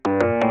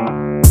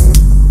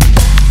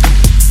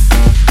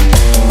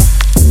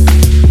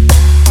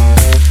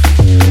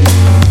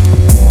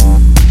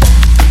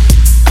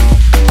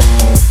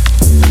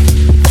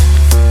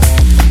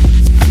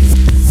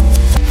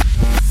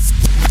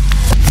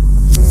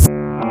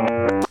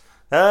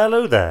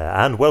Hello there,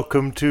 and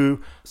welcome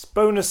to this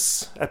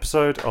bonus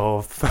episode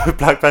of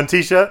Black Band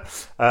T-shirt.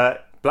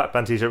 Black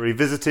Band T-shirt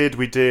Revisited.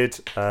 We did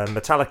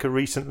Metallica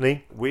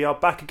recently. We are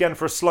back again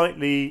for a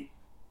slightly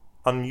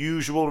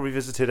unusual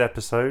revisited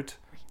episode.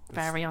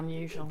 Very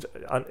unusual.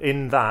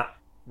 In that,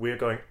 we're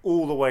going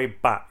all the way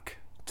back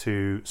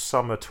to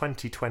summer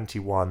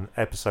 2021,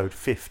 episode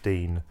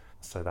 15.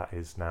 So that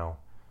is now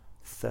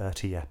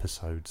 30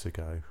 episodes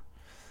ago.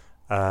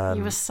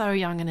 You were so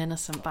young and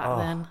innocent back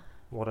then.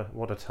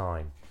 What a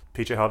time.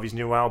 PJ Harvey's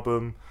new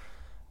album,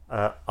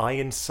 I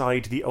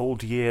Inside the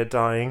Old Year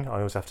Dying. I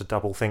always have to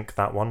double think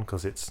that one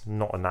because it's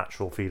not a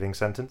natural feeling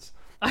sentence.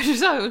 I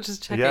was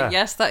just checking. Yeah.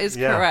 Yes, that is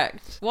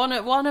correct.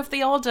 One of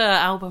the odder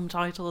album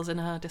titles in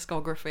her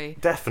discography.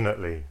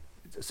 Definitely.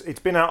 It's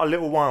been out a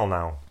little while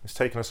now. It's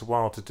taken us a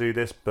while to do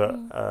this, but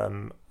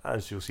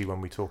as you'll see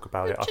when we talk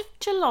about it...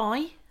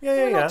 July.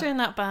 We're not doing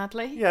that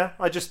badly. Yeah,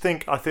 I just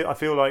think... I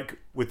feel like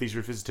with these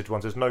revisited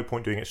ones, there's no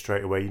point doing it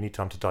straight away. You need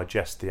time to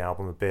digest the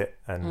album a bit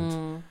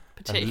and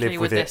live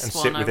with it and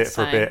sit with it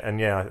for a bit. And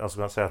yeah, I was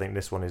about to say, I think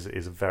this one is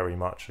very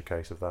much a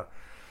case of that.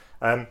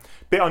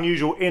 Bit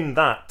unusual in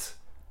that,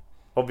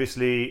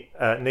 obviously,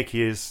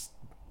 Nikki has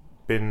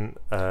been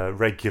a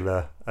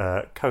regular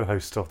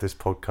co-host of this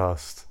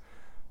podcast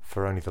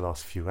for only the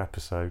last few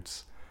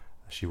episodes.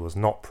 She was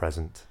not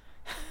present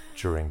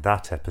during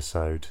that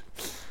episode.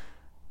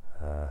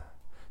 Let's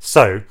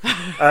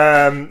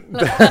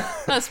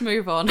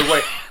move on.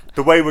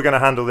 The way we're going to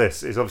handle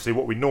this is obviously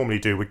what we normally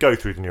do. We go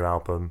through the new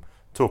album,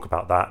 talk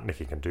about that.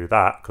 Nikki can do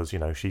that because,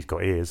 she's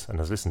got ears and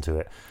has listened to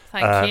it.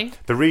 Thank you.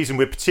 The reason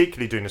we're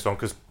particularly doing this one,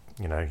 because,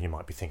 you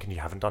might be thinking you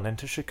haven't done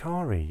Enter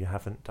Shikari, you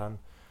haven't done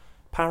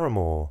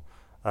Paramore.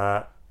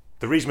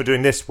 The reason we're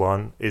doing this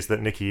one is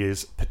that Nikki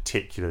is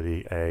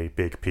particularly a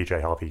big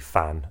PJ Harvey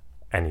fan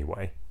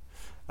anyway.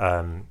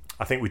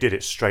 I think we did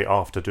it straight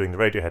after doing the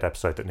Radiohead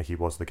episode that Nikki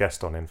was the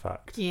guest on, in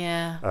fact.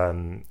 Yeah.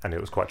 And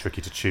it was quite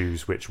tricky to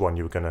choose which one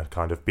you were going to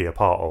kind of be a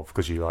part of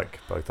because you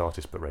like both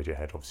artists, but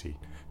Radiohead obviously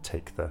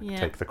take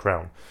the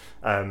crown.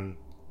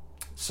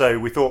 So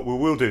we thought, well,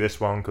 we'll do this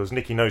one because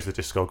Nikki knows the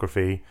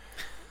discography.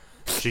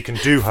 She can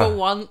do her... For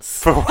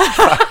once.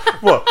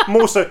 Well,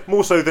 more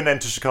so than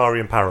Enter Shikari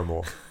and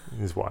Paramore,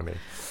 is what I mean.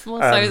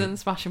 More so than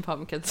Smashing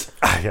Pumpkins.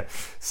 Yeah.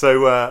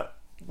 So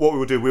what we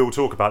will do, we will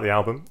talk about the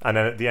album, and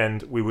then at the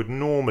end we would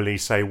normally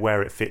say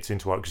where it fits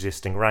into our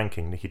existing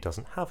ranking. Nikki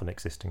doesn't have an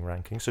existing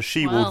ranking, so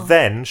she will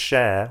then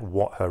share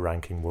what her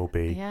ranking will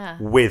be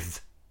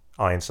with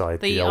I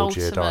Inside the Old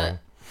Year Dying.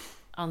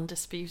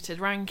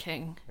 Undisputed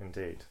ranking.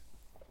 Indeed.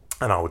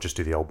 And I will just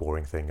do the old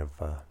boring thing of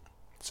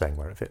saying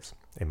where it fits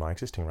in my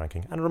existing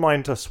ranking and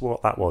remind us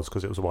what that was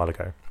because it was a while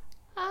ago.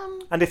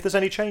 And if there's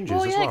any changes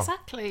as well.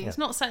 Exactly. Yeah. It's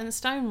not set in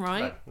stone,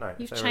 right? No.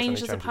 You've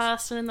changed as a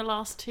person in the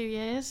last 2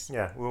 years.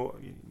 Yeah. We'll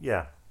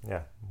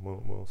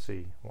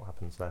see what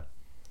happens there.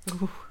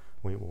 Ooh.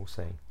 We will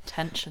see.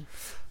 Tension.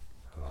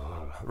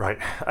 Right.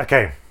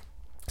 Okay.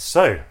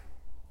 So,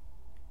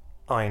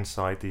 I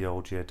Inside the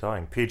Old Year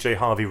Dying. PJ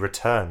Harvey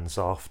returns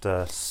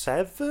after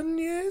 7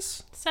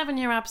 years?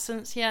 7-year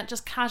absence, yeah.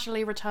 Just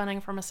casually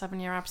returning from a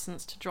 7-year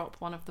absence to drop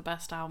one of the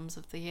best albums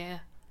of the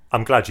year.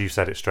 I'm glad you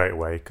said it straight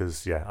away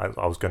because,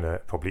 I was going to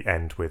probably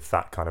end with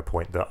that kind of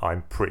point that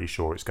I'm pretty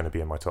sure it's going to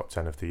be in my top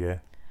 10 of the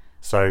year.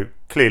 So,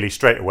 clearly,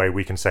 straight away,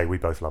 we can say we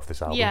both love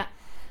this album. Yeah.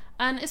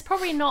 And it's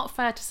probably not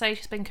fair to say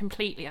she's been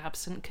completely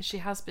absent because she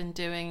has been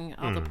doing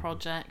other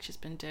projects. She's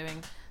been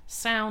doing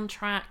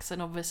soundtracks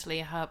and obviously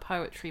her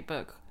poetry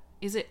book.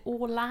 Is it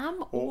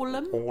Orlam?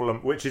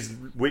 Orlam,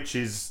 which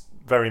is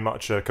very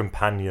much a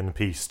companion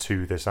piece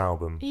to this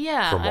album.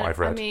 Yeah. From what I've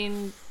read. I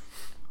mean,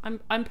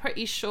 I'm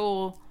pretty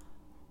sure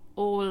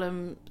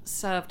Orlam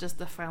served as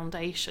the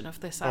foundation of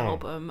this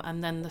album,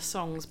 and then the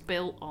songs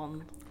built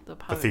on the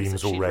poems. The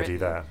theme's already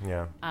written.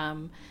 there, yeah.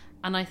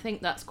 And I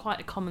think that's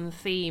quite a common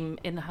theme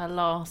in her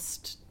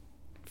last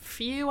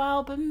few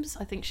albums.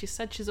 I think she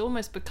said she's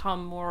almost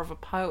become more of a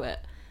poet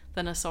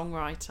than a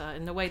songwriter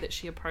in the way that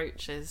she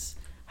approaches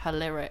her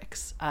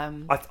lyrics.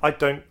 I'm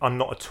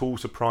not at all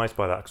surprised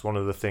by that because one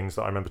of the things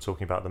that I remember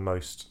talking about the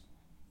most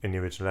in the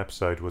original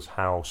episode was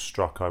how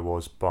struck I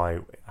was by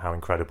how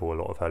incredible a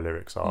lot of her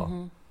lyrics are.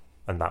 Mm-hmm.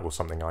 And that was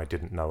something I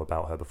didn't know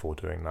about her before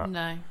doing that.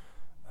 No.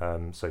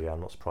 So yeah,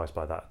 I'm not surprised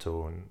by that at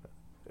all. And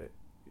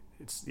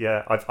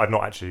I've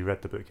not actually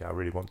read the book yet. I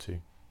really want to.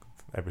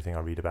 Everything I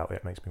read about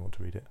it makes me want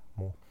to read it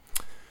more.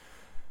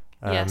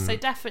 So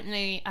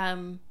definitely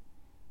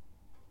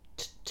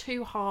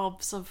two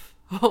halves of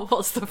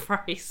what's the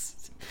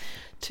phrase?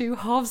 Two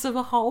halves of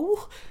a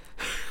whole.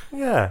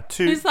 Yeah,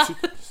 Is that?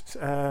 That's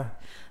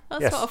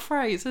yes. not a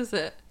phrase, is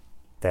it?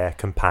 They're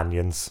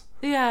companions.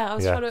 Yeah, I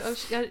was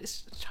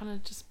trying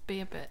to just be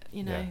a bit,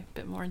 a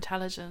bit more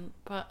intelligent,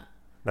 but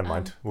never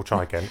mind. We'll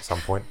try again at some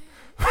point.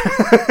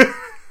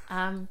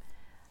 And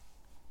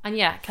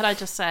yeah, can I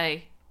just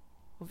say,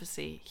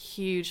 obviously,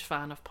 huge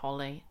fan of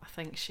Polly. I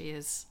think she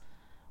is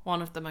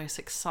one of the most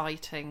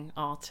exciting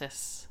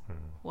artists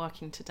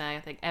working today.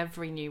 I think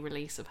every new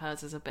release of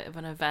hers is a bit of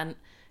an event.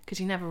 because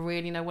you never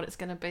really know what it's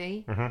going to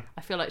be. Mm-hmm.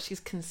 I feel like she's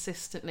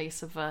consistently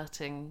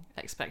subverting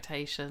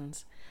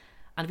expectations.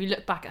 And if you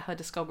look back at her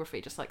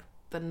discography, just like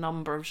the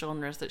number of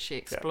genres that she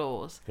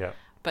explores. Yeah.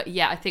 But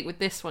yeah, I think with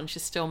this one,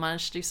 she's still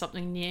managed to do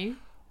something new,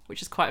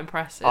 which is quite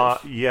impressive.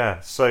 Yeah.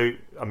 So,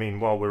 I mean,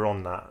 while we're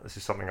on that, this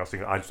is something I was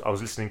thinking. I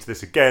was listening to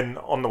this again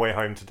on the way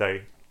home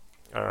today,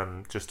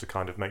 just to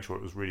kind of make sure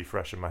it was really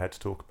fresh in my head to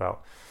talk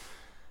about.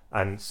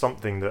 And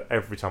something that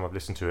every time I've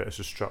listened to it has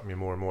just struck me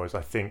more and more is,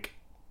 I think,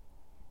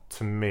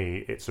 to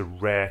me, it's a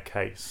rare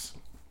case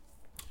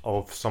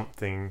of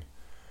something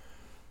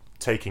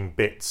taking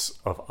bits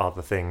of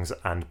other things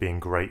and being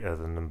greater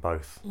than them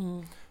both.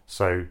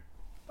 So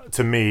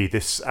to me,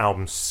 this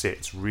album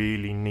sits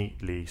really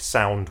neatly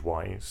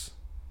sound-wise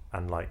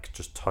and like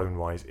just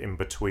tone-wise in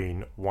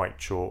between White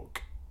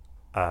Chalk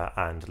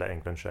and Let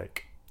England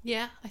Shake.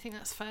 Yeah, I think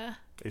that's fair.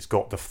 It's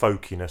got the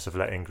folkiness of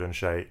Let England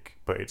Shake,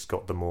 but it's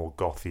got the more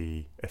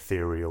gothy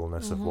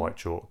etherealness of White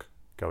Chalk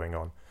going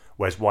on.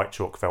 Whereas White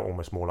Chalk felt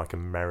almost more like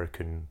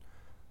American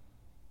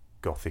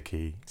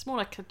gothic-y. It's more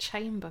like a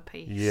chamber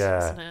piece,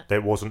 yeah, isn't it?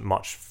 There wasn't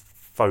much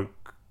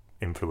folk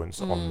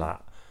influence on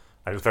that.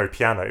 And it was very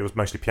piano. It was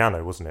mostly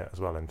piano, wasn't it, as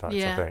well, in fact?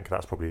 Yeah. I think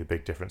that's probably the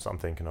big difference I'm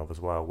thinking of as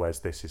well,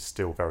 whereas this is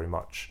still very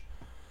much...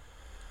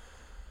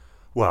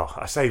 Well,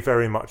 I say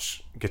very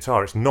much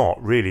guitar. It's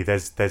not, really.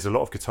 There's a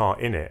lot of guitar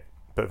in it,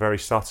 but very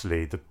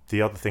subtly.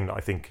 The other thing that I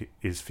think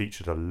is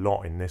featured a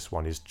lot in this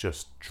one is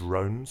just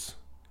drones.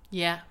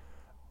 Yeah.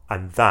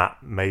 And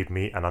that made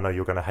me, and I know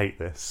you're going to hate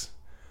this,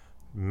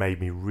 made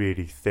me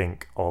really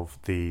think of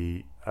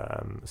the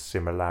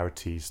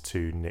similarities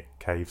to Nick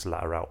Cave's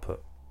latter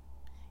output.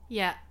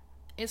 Yeah.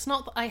 It's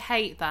not that I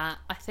hate that.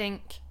 I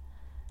think,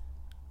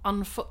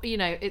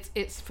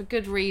 it's for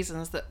good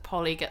reasons that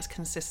Polly gets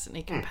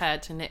consistently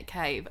compared to Nick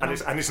Cave. And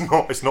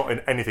it's not in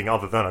anything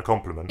other than a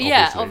compliment.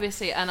 Yeah,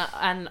 obviously.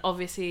 And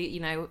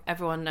obviously,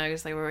 everyone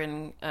knows they were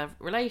in a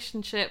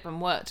relationship and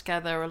worked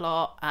together a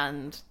lot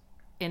and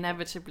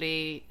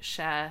inevitably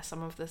share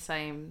some of the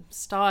same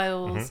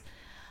styles.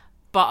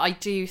 But I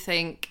do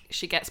think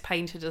she gets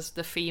painted as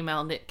the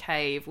female Nick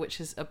Cave,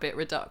 which is a bit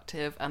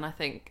reductive, and I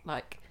think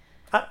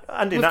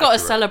and we've got to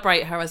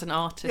celebrate her as an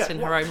artist in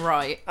her own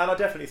right. And I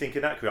definitely think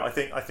inaccurate. I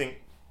think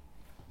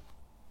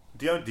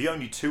the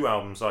only two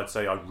albums I'd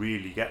say I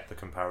really get the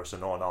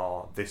comparison on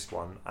are this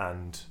one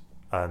and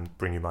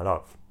Bring You My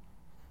Love.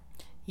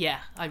 Yeah,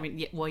 I mean,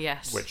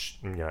 yes. Which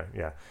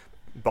yeah.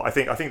 But I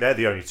think they're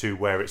the only two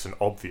where it's an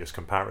obvious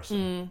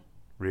comparison.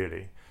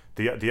 Really,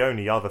 the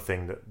only other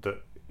thing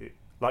that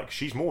like,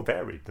 she's more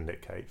varied than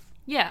Nick Cave.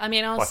 Yeah, I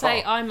mean, I'll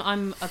say far.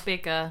 I'm a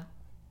bigger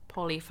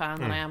Polly fan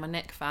than I am a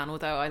Nick fan,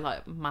 although I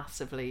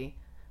massively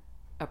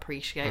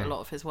appreciate a lot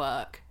of his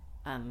work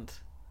and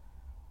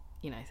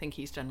think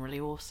he's generally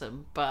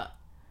awesome. But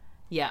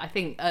yeah, I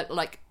think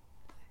like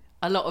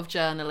a lot of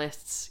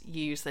journalists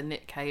use the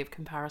Nick Cave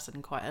comparison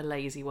in quite a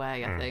lazy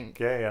way, I think.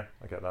 Yeah,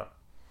 I get that.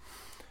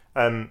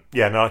 No,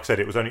 like I said,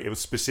 it was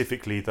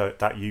specifically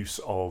that use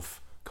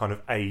of kind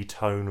of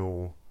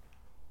atonal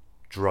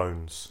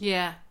drones.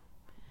 Yeah.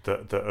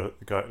 That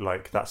are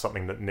like, that's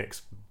something that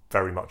Nick's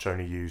very much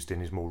only used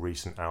in his more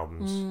recent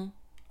albums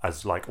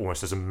as like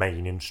almost as a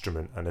main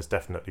instrument, and there's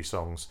definitely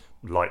songs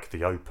like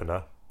the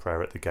opener,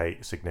 Prayer at the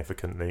Gate,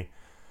 significantly,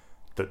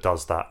 that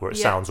does that, where it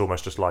sounds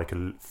almost just like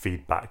a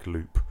feedback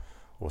loop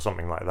or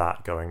something like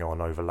that going on,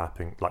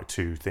 overlapping, like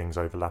two things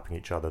overlapping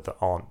each other that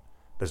aren't,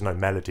 there's no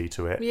melody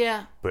to it,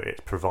 but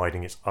it's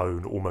providing its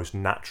own almost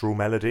natural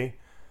melody.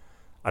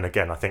 And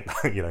again, I think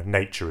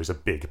nature is a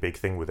big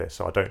thing with this,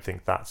 so I don't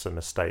think that's a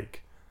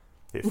mistake.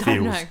 It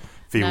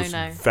feels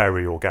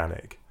very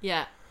organic.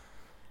 Yeah.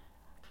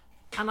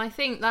 And I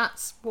think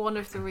that's one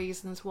of the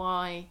reasons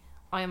why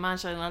I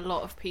imagine a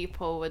lot of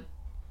people would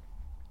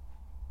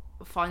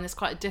find this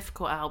quite a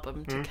difficult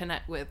album to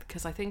connect with,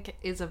 because I think it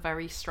is a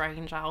very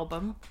strange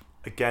album.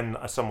 Again,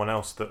 as someone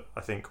else that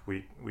I think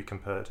we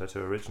compared her to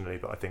originally,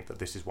 but I think that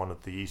this is one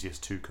of the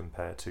easiest to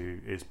compare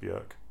to is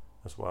Björk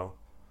as well,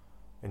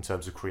 in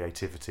terms of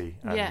creativity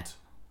and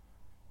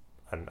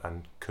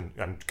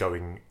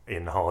going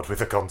in hard with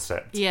the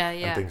concept,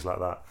 and things like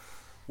that.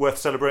 Worth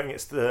celebrating.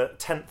 It's her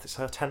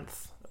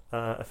 10th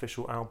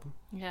official album,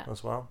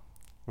 as well.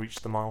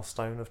 Reached the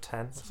milestone of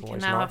 10. So That's we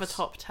always can now nice. have a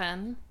top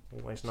 10.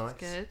 Always nice.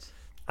 Good.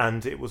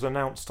 And it was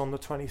announced on the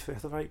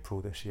 25th of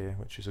April this year,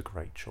 which is a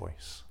great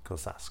choice,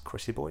 because that's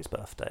Chrissy Boy's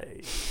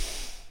birthday.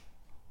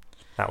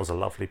 That was a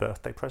lovely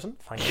birthday present.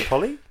 Thank you,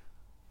 Polly.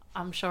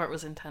 I'm sure it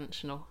was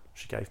intentional.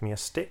 She gave me a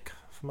stick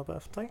for my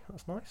birthday.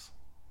 That's nice.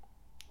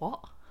 What?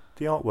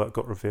 The artwork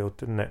got revealed,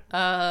 didn't it?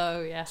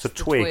 Oh, yes. It's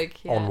a twig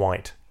on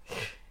white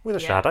with a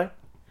shadow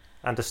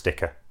and a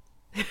sticker.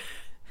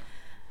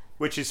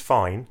 Which is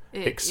fine,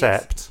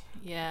 except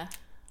I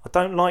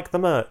don't like the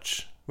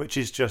merch, which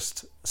is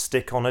just a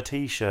stick on a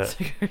t-shirt.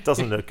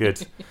 Doesn't look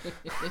good.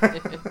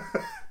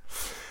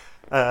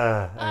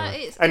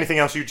 Anyway. Anything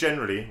else you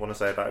generally want to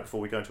say about it before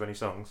we go into any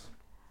songs?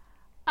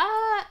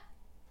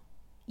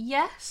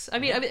 Yes. I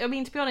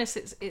mean, to be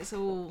honest, it's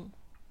all,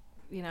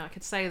 I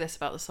could say this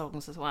about the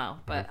songs as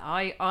well, but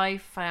I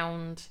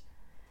found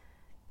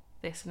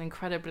this an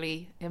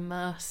incredibly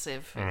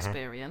immersive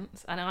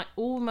experience, and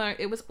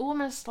it was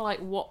almost like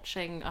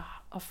watching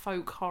a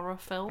folk horror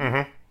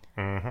film.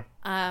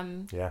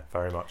 Yeah,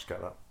 very much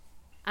get that.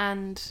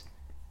 And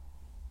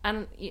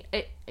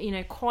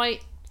it,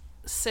 quite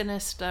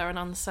sinister and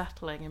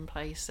unsettling in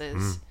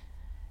places,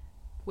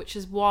 which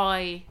is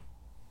why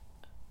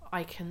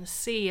I can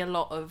see a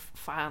lot of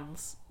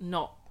fans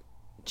not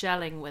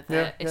gelling with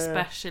it,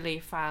 especially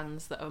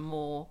fans that are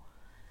more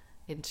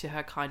into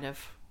her kind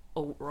of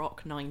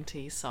alt-rock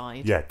 90s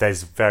side. Yeah,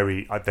 there's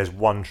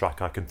one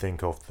track I can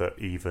think of that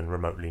even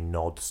remotely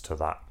nods to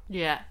that.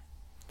 Yeah.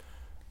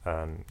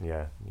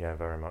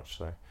 Very much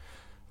so.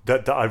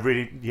 That I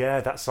really,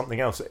 that's something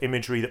else.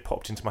 Imagery that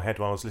popped into my head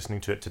while I was listening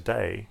to it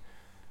today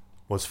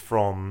was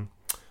from,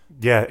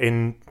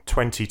 in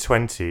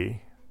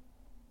 2020,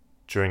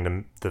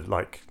 during the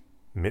like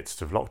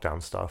midst of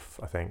lockdown stuff,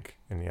 I think,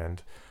 in the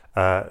end,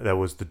 there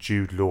was the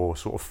Jude Law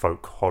sort of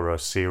folk horror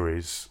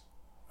series,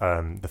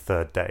 The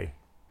Third Day.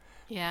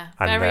 Yeah,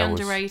 and very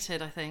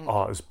underrated, I think.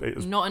 Oh, it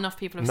was not enough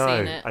people have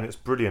seen it. And it's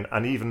brilliant.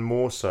 And even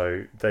more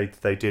so,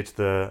 they did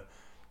the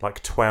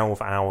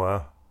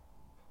 12-hour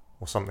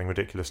or something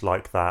ridiculous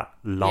like that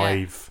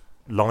live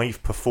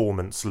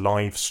performance,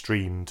 live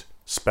streamed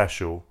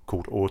special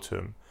called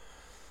Autumn,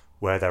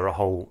 where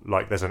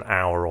there's an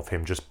hour of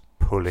him just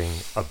pulling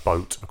a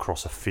boat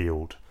across a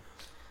field.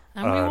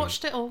 And we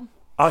watched it all.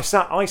 I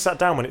sat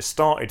down when it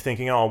started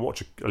thinking, I'll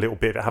watch a little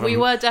bit. We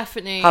were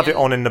definitely... Have it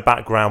on in the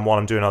background while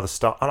I'm doing other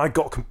stuff. And I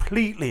got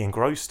completely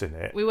engrossed in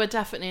it. We were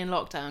definitely in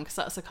lockdown, because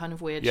that's the kind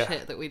of weird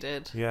shit that we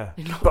did. Yeah.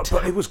 But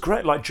it was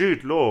great. Like,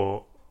 Jude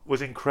Law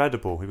was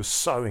incredible. He was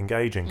so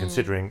engaging,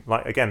 considering,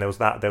 like, again, there was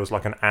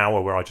like an hour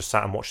where I just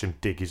sat and watched him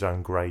dig his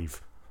own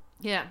grave.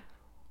 Yeah.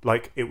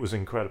 Like, it was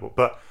incredible.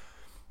 But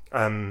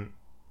I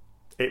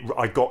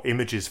got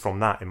images from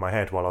that in my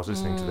head while I was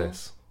listening to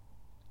this.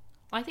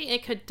 I think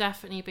it could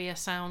definitely be a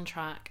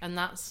soundtrack, and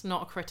that's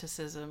not a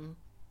criticism,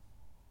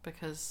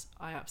 because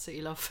I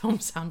absolutely love film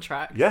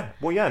soundtracks. Yeah,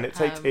 well, and it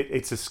takes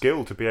it's a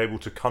skill to be able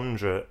to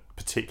conjure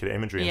particular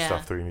imagery and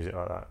stuff through music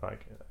like that.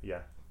 Like,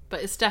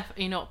 but it's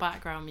definitely not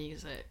background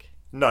music.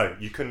 No,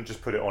 you couldn't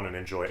just put it on and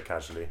enjoy it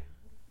casually.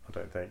 I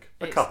don't think.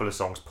 A couple of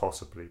songs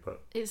possibly,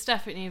 but it's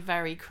definitely a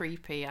very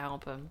creepy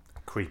album.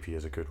 Creepy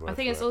is a good word. I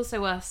think it's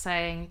also worth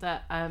saying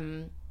that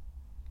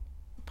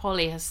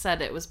Polly has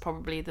said it was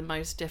probably the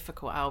most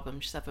difficult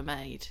album she's ever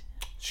made.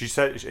 She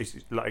said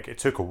it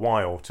took a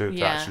while to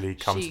actually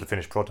come to the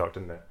finished product,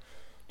 didn't it?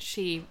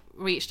 She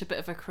reached a bit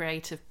of a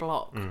creative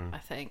block, I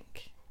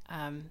think.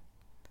 I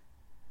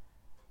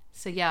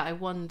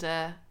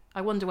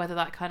wonder whether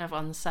that kind of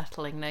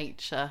unsettling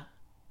nature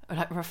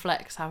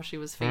reflects how she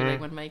was feeling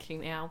when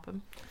making the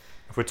album.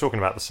 If we're talking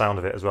about the sound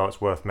of it as well,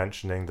 it's worth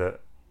mentioning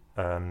that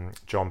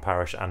John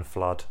Parrish and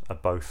Flood are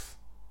both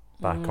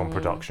back on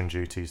production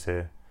duties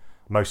here.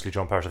 Mostly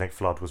John Parrish. I think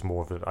Flood was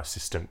more of an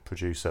assistant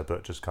producer,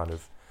 but just kind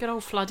of... Good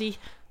old Floody.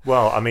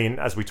 Well, I mean,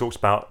 as we talked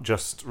about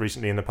just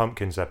recently in the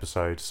Pumpkins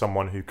episode,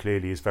 someone who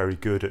clearly is very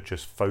good at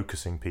just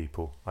focusing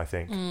people, I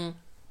think.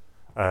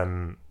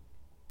 On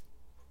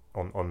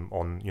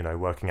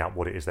working out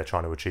what it is they're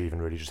trying to achieve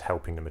and really just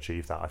helping them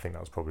achieve that. I think that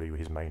was probably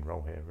his main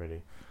role here,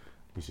 really.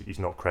 He's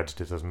not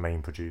credited as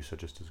main producer,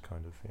 just as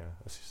kind of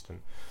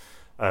assistant.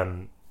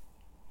 And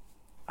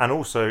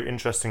also,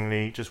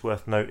 interestingly, just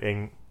worth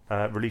noting,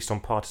 released on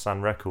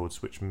Partisan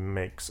Records, which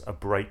makes a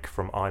break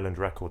from Island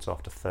Records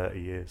after 30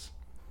 years.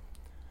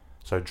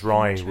 So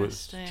Dry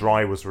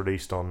was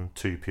released on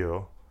Too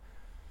Pure,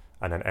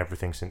 and then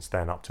everything since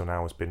then up till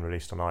now has been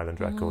released on Island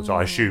Records.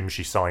 I assume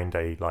she signed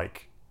a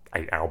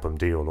 8-album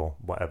deal or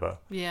whatever.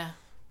 Yeah.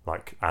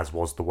 Like, as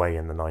was the way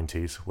in the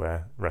 90s,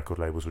 where record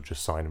labels would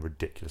just sign a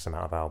ridiculous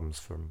amount of albums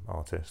from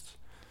artists.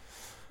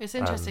 It's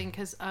interesting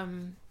because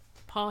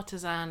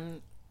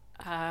Partisan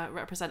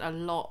represent a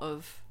lot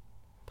of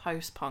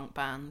post-punk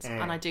bands,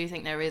 and I do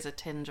think there is a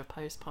tinge of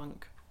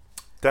post-punk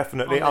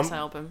definitely on this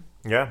album.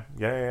 Yeah.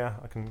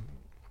 I can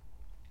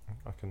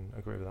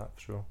agree with that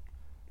for sure.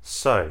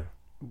 So,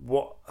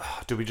 what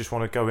do we just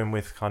want to go in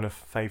with? Kind of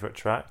favourite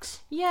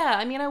tracks? Yeah,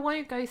 I mean, I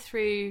won't go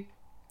through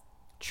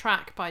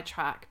track by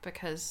track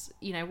because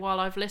while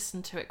I've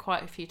listened to it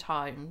quite a few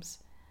times,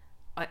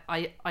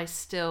 I'm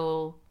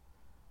still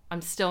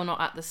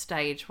not at the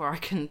stage where I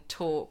can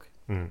talk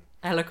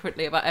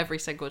eloquently about every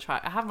single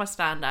track. I have my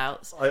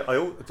standouts.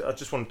 I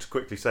just wanted to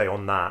quickly say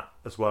on that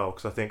as well,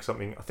 because I think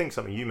something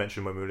you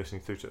mentioned when we were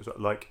listening through to it,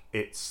 like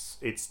it's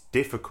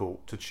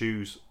difficult to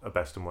choose a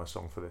best and worst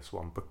song for this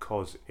one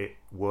because it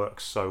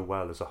works so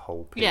well as a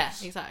whole piece. Yeah,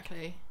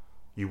 exactly.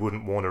 You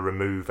wouldn't want to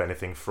remove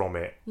anything from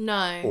it.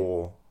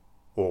 No.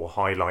 Or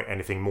highlight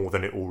anything more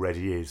than it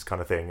already is,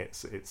 kind of thing.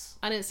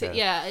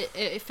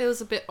 It feels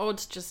a bit odd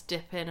to just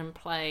dip in and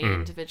play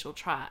individual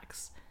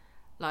tracks,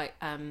 like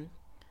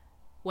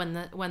when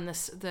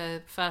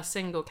the first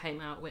single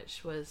came out,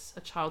 which was A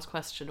Child's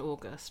Question,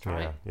 August,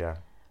 right? Yeah.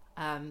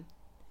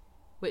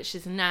 Which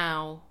is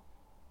now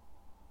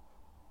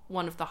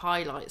one of the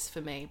highlights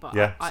for me. But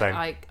yeah,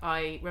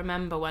 I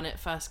remember when it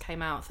first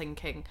came out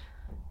thinking,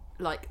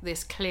 like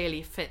this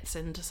clearly fits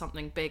into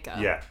something bigger.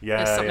 Yeah.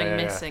 There's something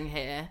missing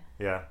here.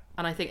 Yeah.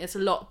 And I think it's a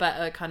lot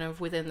better kind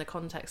of within the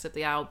context of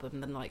the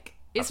album than like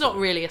it's Absolutely.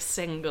 not really a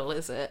single,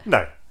 is it?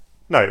 No,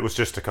 it was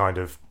just to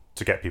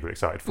get people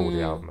excited for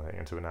the album, I think,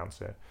 and to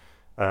announce it.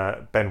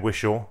 Ben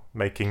Whishaw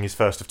making his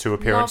first of 2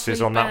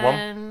 appearances on that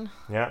one.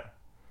 Yeah.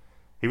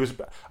 He was.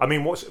 I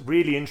mean, what's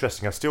really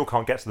interesting, I still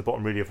can't get to the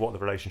bottom really of what the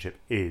relationship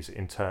is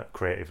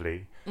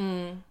creatively.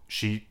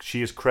 She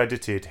has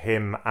credited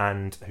him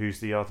and who's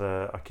the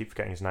other? I keep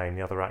forgetting his name.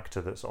 The other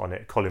actor that's on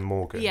it, Colin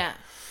Morgan. Yeah.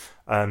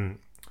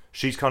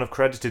 She's kind of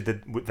credited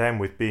them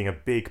with being a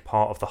big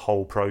part of the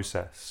whole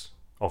process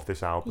of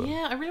this album.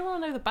 Yeah, I really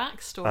want to know the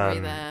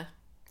backstory there.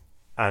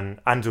 And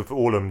of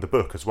Allum, the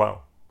book as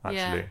well,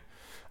 actually.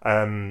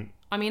 Yeah.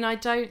 I mean, I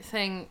don't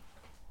think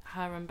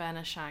her and Ben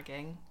are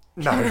shagging.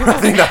 No, I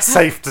think that's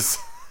safe to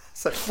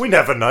say. We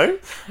never know,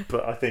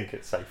 but I think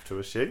it's safe to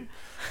assume.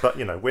 But,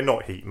 you know, we're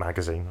not Heat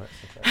magazine.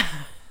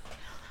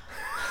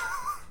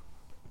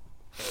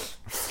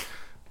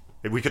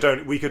 We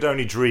could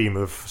only dream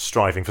of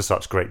striving for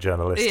such great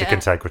journalistic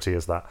integrity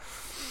as that.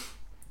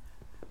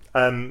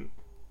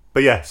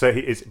 But yeah, so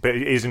it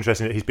is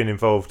interesting that he's been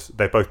involved.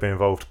 They've both been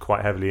involved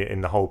quite heavily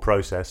in the whole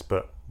process,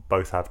 but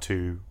both have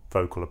 2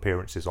 vocal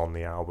appearances on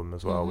the album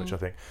as well, which I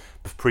think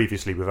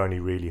previously we've only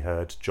really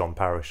heard John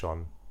Parrish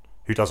on,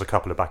 who does a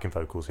couple of backing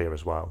vocals here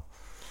as well.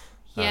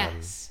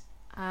 Yes.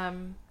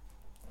 And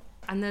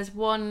there's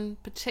one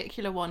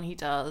particular one he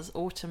does,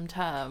 Autumn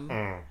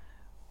Term,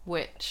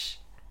 which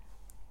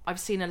I've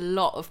seen a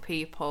lot of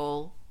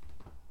people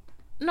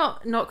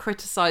not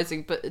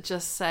criticising, but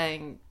just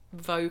saying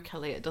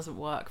vocally it doesn't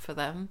work for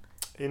them.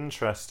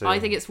 Interesting. I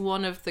think it's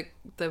one of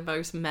the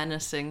most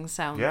menacing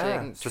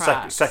sounding it's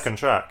tracks. the second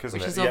track, isn't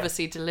it? Which is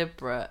obviously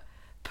deliberate.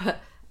 But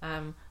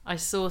I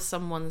saw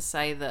someone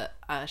say that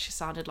she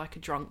sounded like a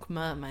drunk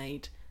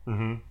mermaid.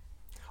 Mm-hmm.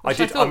 I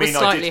thought was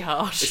slightly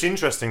harsh. It's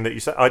interesting that you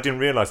said. I didn't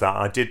realise that.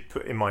 I did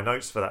put in my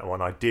notes for that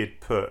one.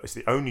 It's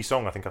the only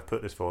song I think I've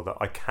put this for that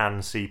I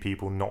can see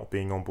people not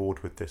being on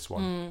board with this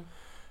one,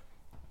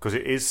 because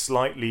it is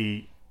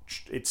slightly.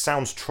 It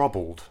sounds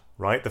troubled.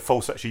 Right, the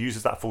falsetto. She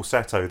uses that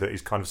falsetto that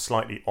is kind of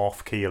slightly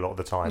off key a lot of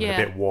the time, and a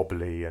bit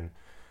wobbly, and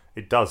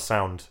it does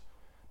sound.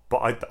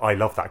 But I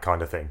love that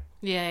kind of thing.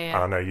 Yeah.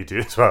 And I know you do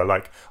as well.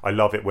 Like, I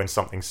love it when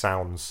something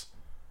sounds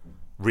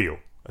real,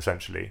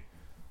 essentially.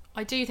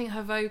 I do think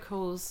her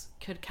vocals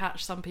could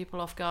catch some people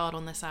off guard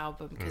on this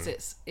album because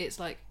it's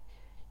like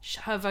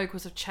her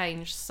vocals have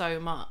changed so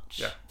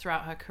much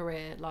throughout her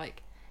career.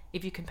 Like,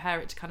 if you compare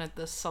it to kind of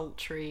the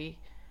sultry,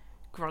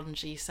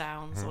 grungy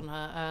sounds on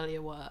her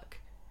earlier work.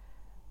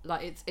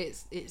 Like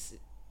it's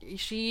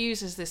she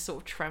uses this sort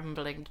of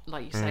trembling,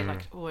 like you say,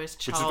 like always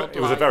childlike.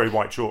 It was a very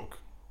White Chalk.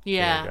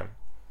 Yeah. Thing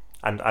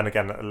again. And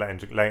again,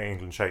 Late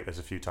England Shake. There's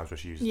a few times where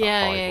she uses that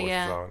high voice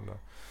as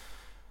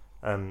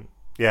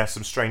well.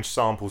 Some strange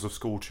samples of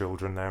school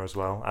children there as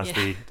well, as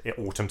the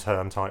Autumn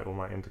Term title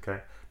might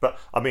indicate. But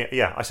I mean,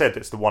 I said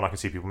it's the one I can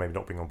see people maybe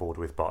not being on board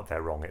with, but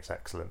they're wrong. It's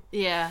excellent.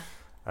 Yeah.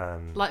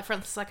 Like, for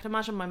instance, I can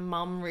imagine my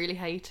mum really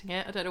hating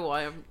it. I don't know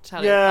why I'm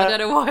telling you. I don't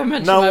know why I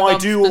mentioned my mum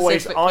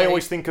specifically. I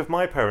always think of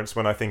my parents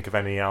when I think of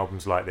any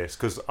albums like this,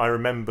 because I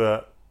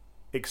remember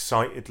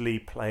excitedly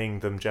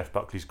playing them Jeff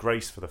Buckley's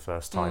Grace for the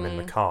first time in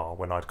the car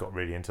when I'd got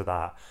really into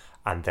that,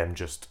 and them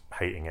just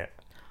hating it.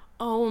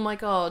 Oh my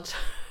god.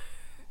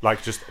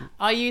 Like, just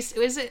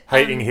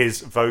hating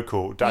his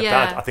vocal.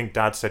 Dad, I think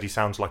Dad said he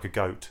sounds like a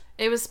goat.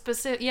 It was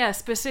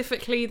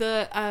specifically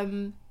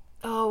the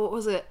what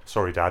was it?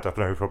 Sorry, Dad, I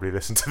know you probably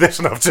listened to this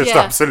and I've just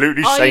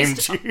absolutely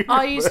shamed you.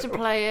 I used to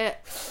play it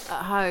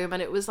at home,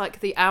 and it was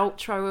like the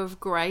outro of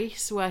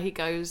Grace, where he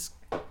goes,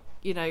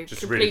 just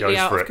completely really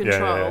out of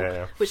control,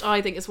 yeah. which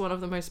I think is one of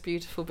the most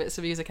beautiful bits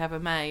of music ever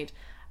made.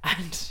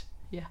 And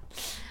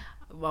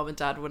Mum and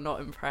Dad were not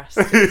impressed.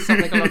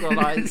 Something along the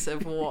lines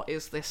of, what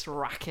is this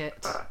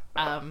racket?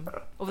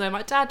 Although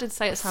my dad did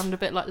say it sounded a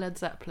bit like Led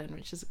Zeppelin,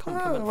 which is a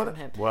compliment from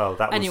him. Well,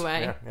 that was...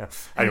 Anyway,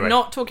 I'm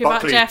not talking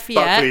about Jeff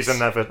yet.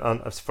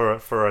 Buckley's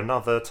for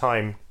another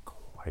time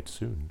quite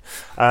soon.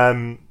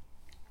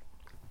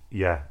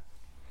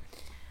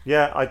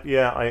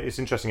 It's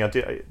interesting. I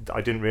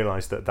didn't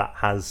realise that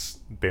has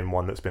been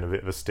one that's been a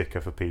bit of a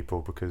sticker for people,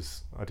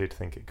 because I did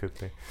think it could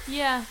be.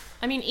 Yeah,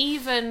 I mean,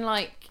 even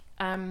like...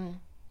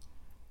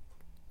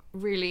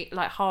 really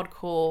like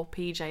hardcore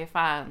PJ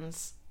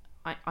fans,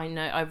 I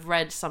know I've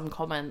read some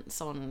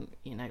comments on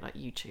like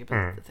YouTube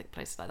and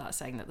places like that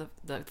saying that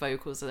the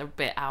vocals are a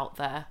bit out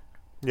there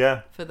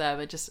for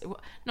them. Are just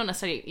not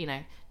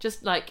necessarily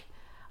just like,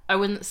 I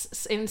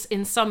wouldn't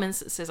in some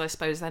instances I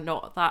suppose they're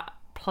not that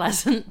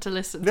pleasant to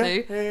listen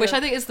to, which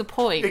I think is the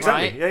point.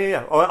 Exactly. Right?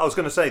 Yeah. I was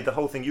going to say the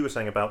whole thing you were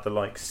saying about the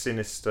like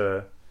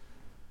sinister,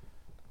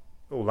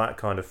 all that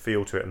kind of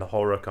feel to it, and the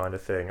horror kind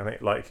of thing. I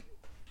think like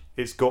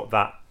it's got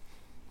that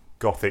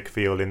gothic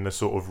feel in the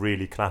sort of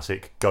really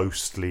classic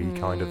ghostly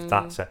kind of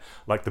that set.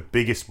 Like, the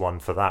biggest one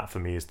for that for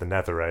me is the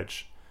Nether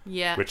Edge,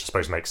 which I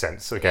suppose makes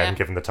sense again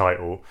given the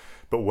title,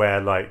 but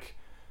where like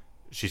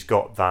she's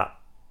got that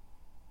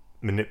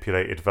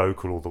manipulated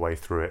vocal all the way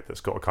through it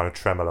that's got a kind of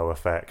tremolo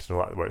effect and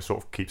all that, where it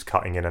sort of keeps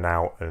cutting in and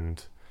out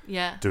and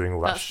doing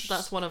all that.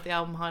 That's one of the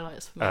album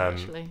highlights for me,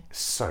 actually.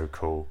 So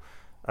cool.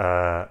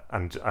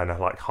 And a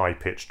like high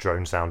pitched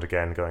drone sound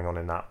again going on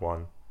in that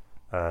one.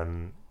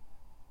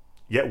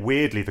 Yet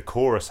weirdly, the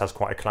chorus has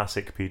quite a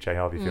classic PJ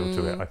Harvey feel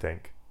to it. I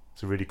think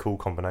it's a really cool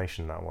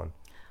combination, that one.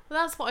 Well,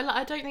 that's what I like.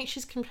 I don't think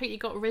she's completely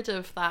got rid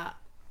of that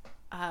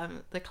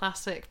the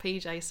classic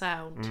PJ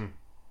sound.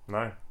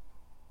 No.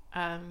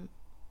 I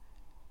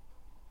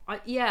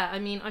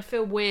mean, I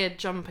feel weird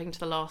jumping to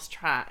the last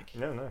track.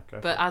 No.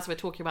 But as we're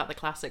talking about the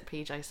classic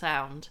PJ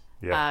sound,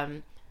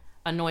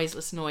 A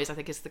Noiseless Noise, I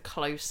think, is the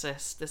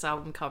closest this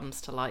album comes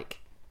to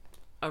like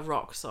a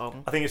rock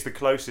song. I think it's the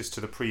closest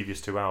to the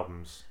previous two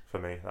albums for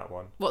me, that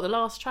one. What, the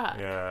last track?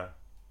 Yeah.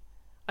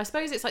 I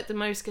suppose it's like the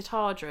most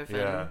guitar driven.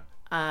 Yeah.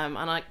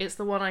 And it's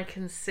the one I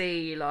can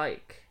see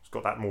like... It's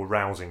got that more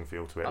rousing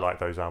feel to it, like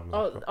those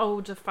albums.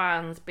 Older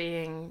fans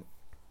being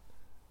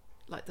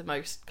like the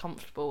most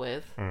comfortable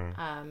with.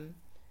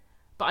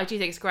 But I do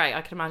think it's great.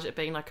 I can imagine it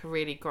being like a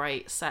really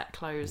great set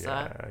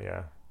closer.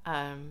 Yeah.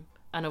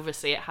 And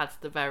obviously it has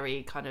the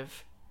very kind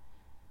of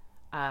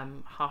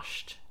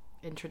hushed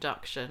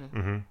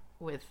introduction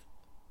with,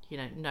 you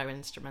know, no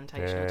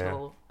instrumentation at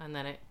all, and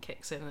then it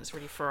kicks in and it's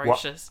really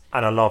ferocious.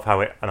 And I love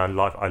how it, and I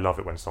love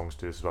it when songs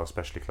do this as well,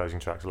 especially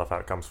closing tracks. I love how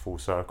it comes full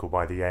circle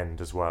by the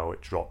end as well.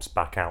 It drops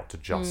back out to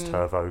just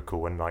her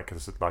vocal and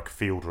like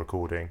field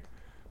recording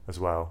as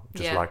well,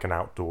 just like an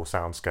outdoor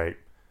soundscape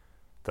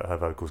that her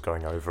vocal's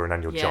going over, and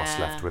then you're just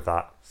left with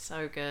that.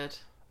 So good.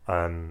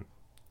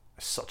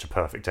 Such a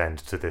perfect end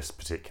to this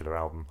particular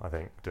album, I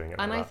think, doing it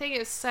like that. And I think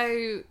it's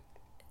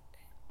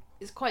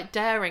quite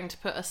daring to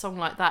put a song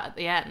like that at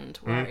the end,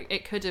 where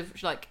it could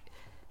have, like,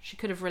 she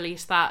could have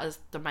released that as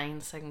the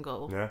main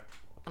single. Yeah.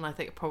 And I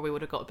think it probably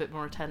would have got a bit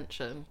more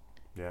attention.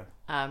 Yeah.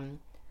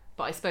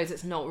 But I suppose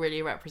it's not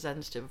really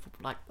representative of,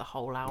 like, the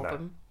whole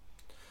album. No.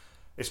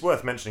 It's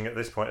worth mentioning at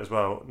this point as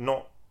well,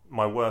 not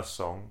my worst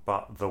song,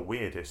 but the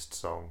weirdest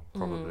song,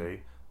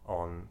 probably,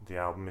 on the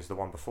album is the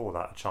one before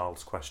that, A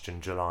Child's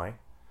Question, July,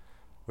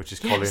 which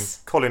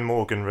is Colin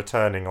Morgan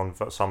returning on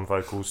some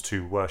vocals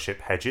to worship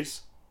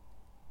hedges.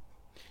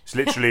 It's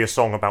literally a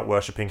song about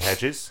worshipping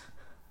hedges.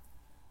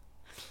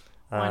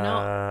 Why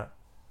not?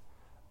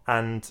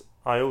 And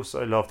I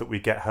also love that we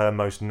get her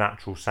most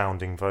natural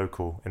sounding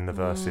vocal in the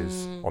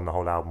verses on the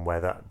whole album,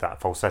 where that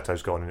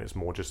falsetto's gone and it's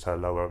more just her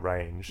lower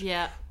range.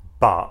 Yeah.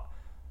 But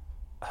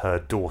her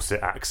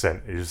Dorset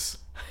accent is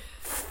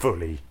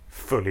fully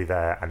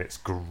there, and it's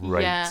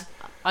great. Yeah.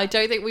 I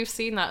don't think we've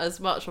seen that as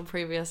much on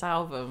previous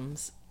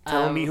albums.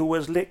 Tell me who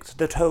has licked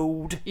the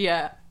toad.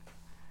 Yeah.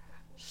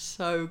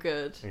 So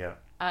good. Yeah.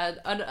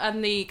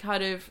 And the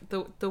kind of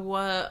the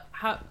word,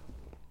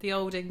 the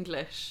Old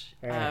English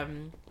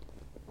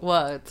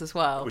words as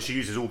well. Which she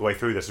uses all the way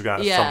through this.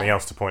 That's something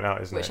else to point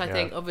out, isn't Which it? I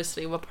think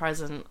obviously were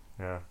present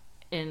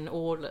in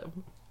all of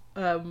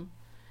them.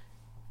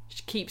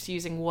 She keeps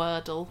using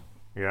Wordle.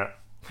 Yeah.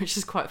 Which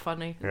is quite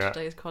funny in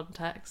today's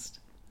context.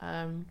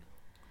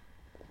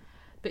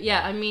 But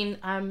yeah, I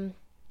mean,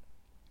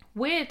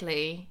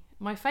 weirdly,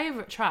 my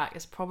favourite track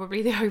is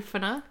probably the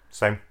opener.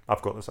 Same.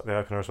 I've got the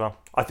opener as well.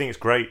 I think it's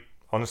great.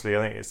 Honestly,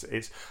 I think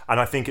it's, and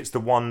I think it's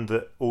the one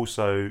that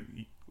also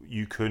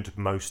you could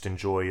most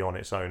enjoy on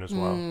its own as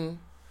well.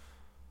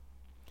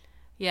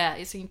 Yeah,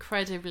 it's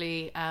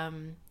incredibly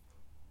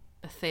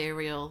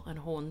ethereal and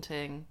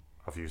haunting.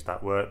 I've used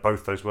that word,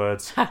 both those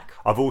words.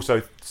 I've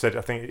also said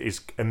I think it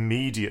is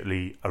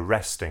immediately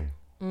arresting.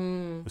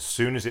 As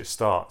soon as it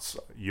starts,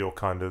 you're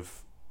kind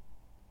of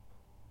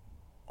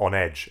on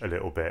edge a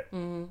little bit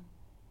and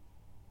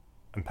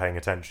paying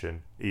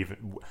attention.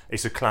 Even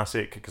it's a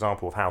classic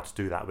example of how to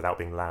do that without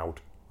being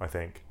loud, I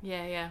think.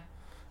 Yeah.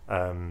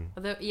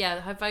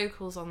 Her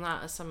vocals on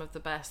that are some of the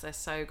best. They're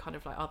so kind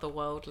of like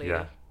otherworldly.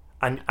 Yeah,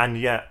 and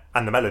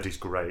the melody's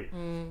great.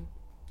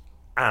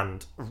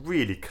 And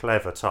really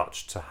clever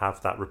touch to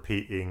have that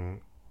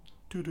repeating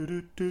that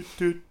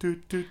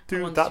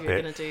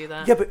bit. Gonna do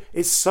that. Yeah, but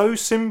it's so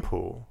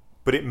simple,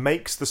 but it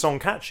makes the song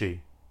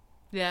catchy.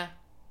 Yeah.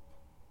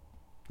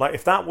 Like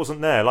if that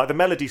wasn't there, like the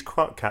melody's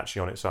quite catchy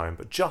on its own,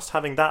 but just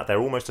having that there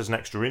almost as an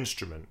extra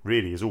instrument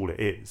really is all it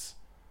is,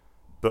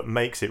 but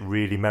makes it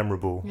really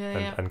memorable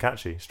and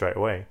catchy straight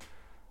away.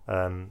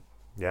 Really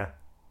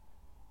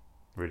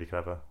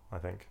clever, I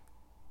think.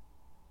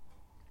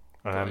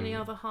 Got any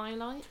other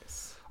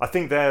highlights? I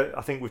think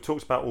we've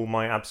talked about all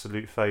my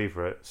absolute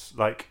favourites.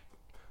 Like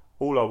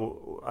all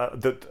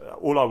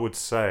I would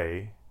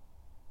say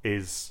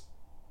is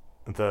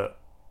that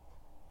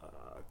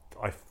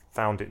I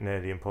found it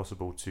nearly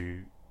impossible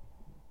to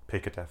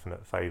pick a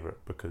definite favourite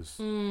because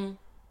I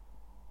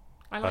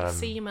like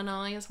Seaman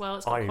Eye as well.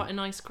 It's got quite a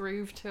nice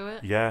groove to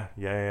it.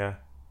 Yeah,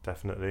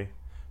 definitely.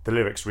 The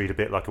lyrics read a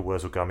bit like a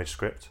Wurzel Gummidge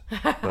script,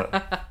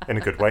 but in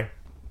a good way.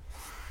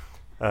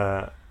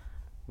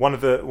 One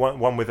with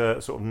a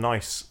sort of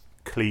nice,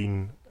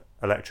 clean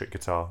electric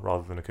guitar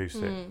rather than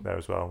acoustic there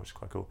as well, which is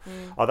quite cool.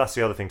 Oh, that's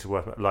the other thing to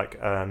work like.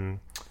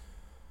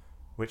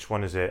 Which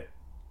one is it?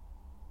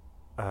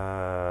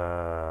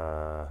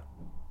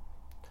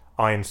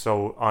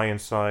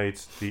 Ironside,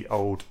 the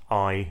old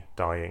I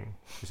dying.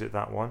 Is it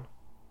that one?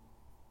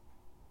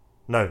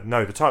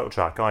 No, the title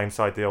track,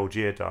 Inside the Old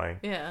Year Dying,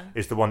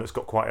 is the one that's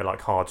got quite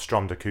a hard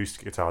strummed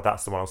acoustic guitar.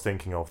 That's the one I was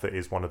thinking of. That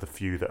is one of the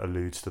few that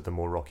alludes to the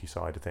more rocky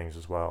side of things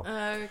as well.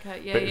 Oh,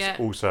 okay, yeah, but it's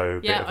also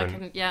a bit of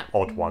an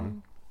odd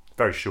one.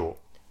 Very short.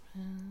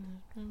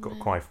 Got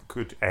quite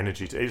good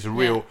energy. It's a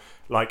real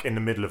in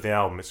the middle of the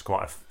album. It's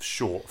quite a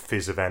short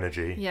fizz of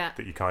energy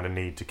that you kind of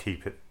need to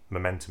keep it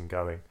momentum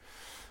going.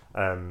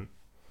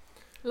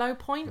 Low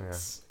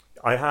points.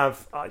 Yeah.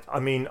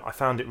 I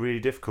found it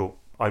really difficult.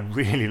 I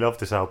really love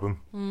this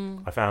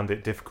album. I found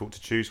it difficult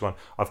to choose one.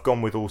 I've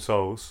gone with All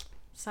Souls.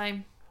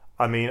 Same.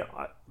 I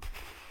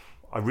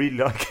really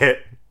like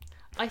it.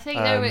 I think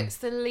it's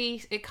the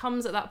least. It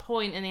comes at that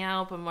point in the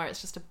album where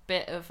it's just a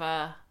bit of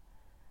a.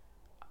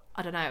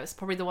 I don't know. It's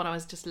probably the one I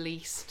was just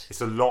least.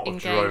 It's a lot of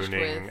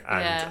droning with.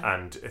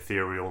 and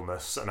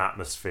etherealness and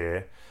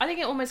atmosphere. I think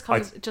it almost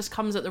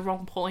comes at the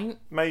wrong point.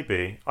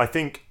 Maybe. I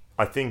think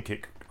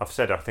it. I've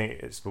said I think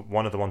it's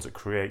one of the ones that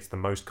creates the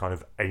most kind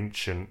of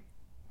ancient,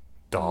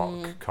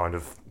 dark kind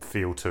of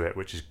feel to it,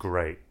 which is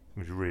great,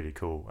 which is really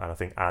cool, and I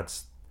think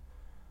adds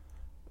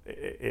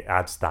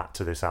that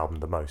to this album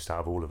the most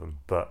out of all of them.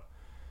 But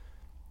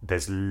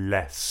there's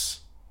less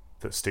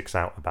that sticks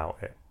out about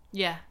it.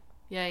 Yeah.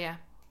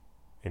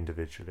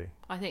 Individually,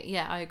 I think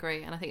I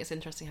agree, and I think it's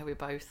interesting how we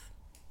both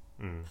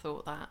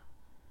thought that.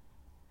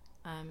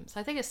 So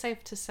I think it's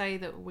safe to say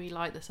that we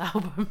like this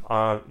album.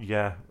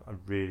 Yeah, I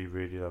really,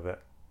 really love it.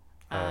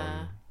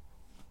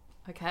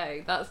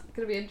 Okay, that's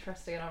going to be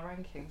interesting in our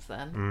rankings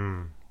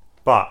then.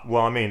 But,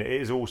 it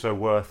is also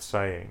worth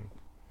saying.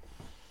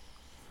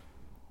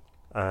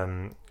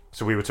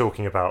 So we were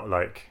talking about,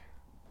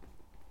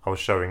 I was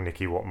showing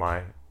Nikki or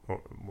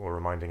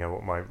reminding her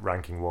what my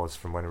ranking was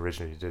from when I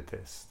originally did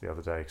this the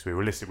other day, because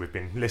we've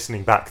been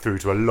listening back through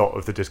to a lot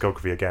of the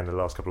discography again the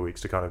last couple of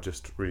weeks to kind of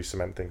just really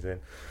cement things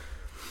in.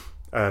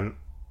 And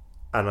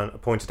I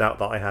pointed out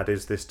that I had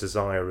Is This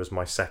Desire as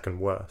my second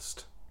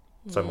worst.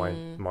 So my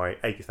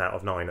 8th out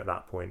of 9 at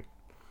that point.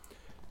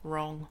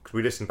 Wrong. Because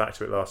we listened back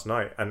to it last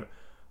night, and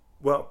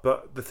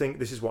but this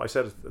is what I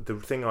said. The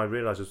thing I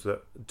realised was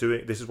that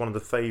this is one of the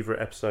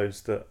favourite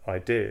episodes that I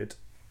did,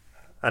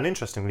 and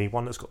interestingly,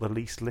 one that's got the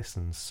least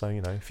listens. So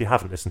if you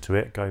haven't listened to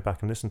it, go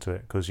back and listen to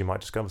it, because you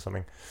might discover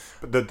something.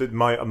 But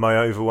my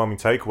overwhelming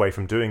takeaway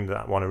from doing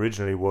that one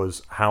originally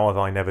was, how have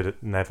I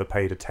never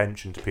paid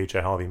attention to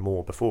PJ Harvey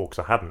more before?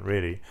 Because I hadn't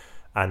really,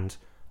 and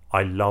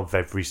I love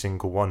every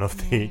single one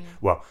of the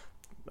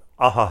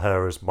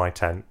Her is my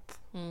 10th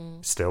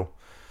still,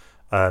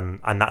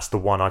 and that's the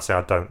one I'd say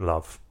I don't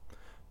love.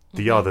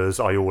 The others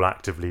I all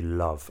actively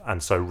love,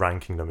 and so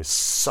ranking them is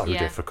so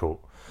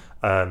difficult.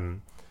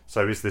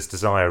 So Is This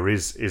Desire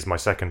is my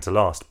second to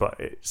last, but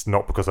it's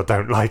not because I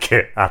don't like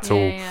it at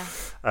all.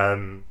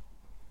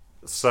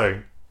 So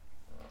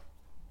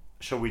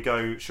shall we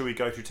go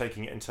through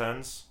taking it in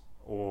turns?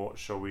 Or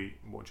shall we?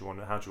 How do you want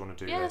to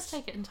do this? Yeah, let's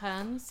take it in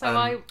turns. So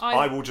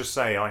I will just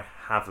say I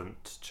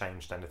haven't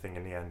changed anything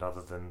in the end,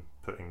 other than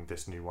putting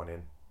this new one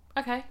in.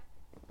 Okay.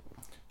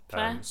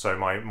 Fair. So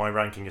my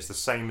ranking is the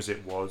same as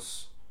it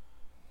was,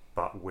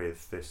 but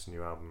with this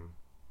new album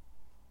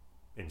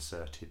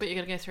inserted. But you're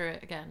going to go through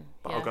it again.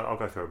 But I'll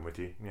go through them with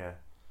you. Yeah.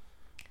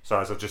 So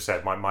as I've just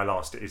said, my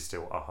last is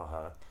still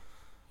Her.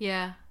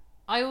 Yeah.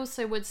 I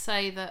also would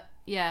say that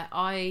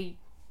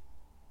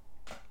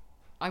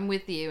I'm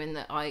with you in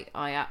that I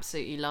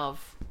absolutely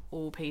love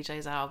all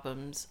PJ's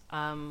albums.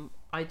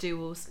 I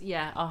do also,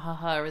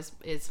 Her is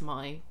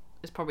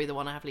probably the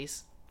one I have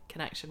least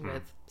connection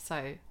with.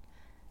 So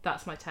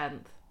that's my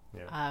 10th.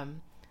 Yeah.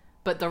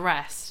 But the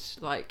rest,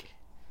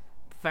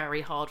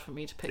 very hard for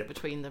me to pick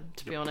between them,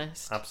 to be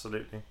honest.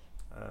 Absolutely.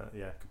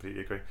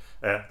 Completely agree.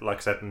 Like I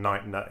said,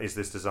 Is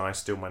This Desire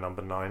still my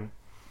number 9?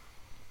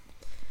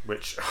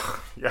 Which,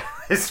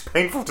 it's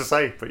painful to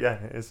say, but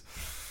it is.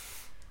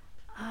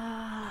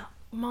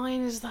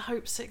 Mine is the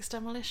Hope 6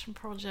 Demolition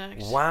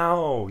Project.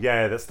 Wow.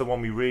 Yeah, that's the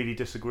one we really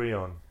disagree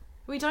on.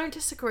 We don't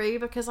disagree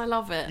because I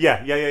love it.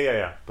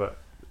 Yeah. But,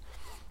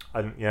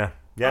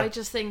 I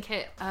just think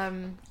it...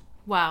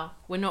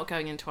 we're not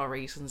going into our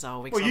reasons,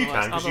 are we? Well, you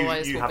can,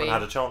 because you haven't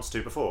had a chance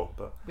to before.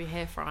 But we're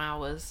here for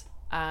hours.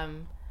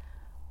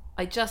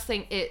 I just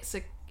think it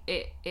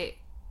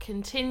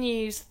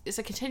continues... It's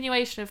a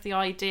continuation of the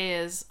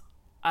ideas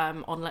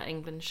on Let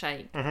England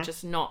Shake,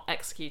 just not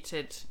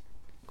executed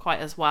quite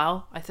as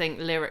well. I think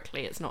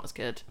lyrically it's not as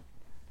good.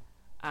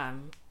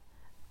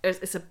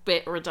 It's a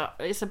bit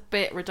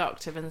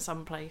reductive in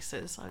some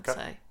places, I'd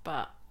say,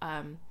 but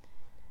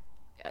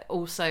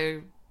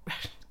also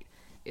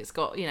it's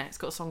got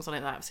songs on it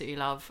that I absolutely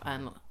love,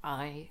 and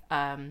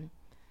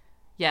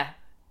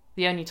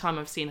the only time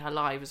I've seen her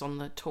live was on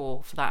the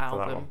tour for that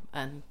album,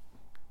 and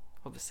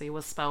obviously it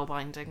was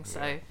spellbinding.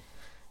 So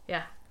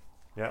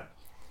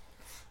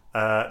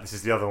this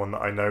is the other one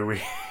that I know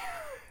we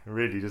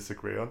really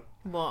disagree on.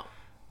 What?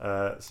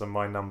 So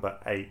my number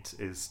 8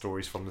 is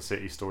Stories from the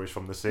City, Stories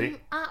from the Sea. You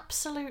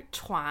absolute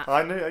twat.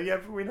 I know, yeah,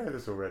 but we know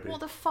this already.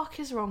 What the fuck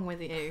is wrong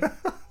with you?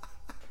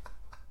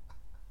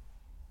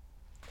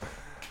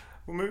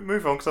 We'll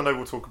move on, because I know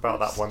we'll talk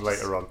about that one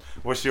later on.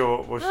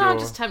 I'm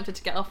just tempted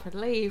to get up and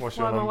leave. Why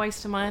am I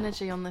wasting my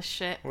energy on this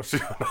shit? What's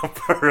your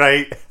number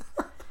 8?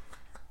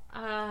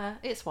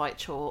 It's White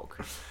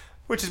Chalk.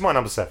 Which is my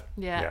number 7.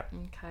 Yeah.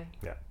 Okay.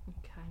 Yeah.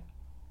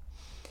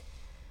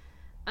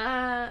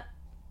 Okay.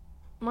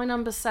 My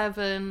number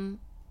 7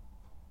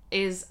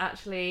 is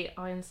actually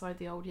Inside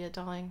the Old Year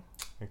Dying.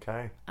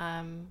 Okay.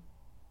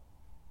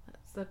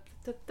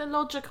 That's the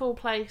logical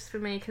place for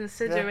me,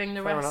 considering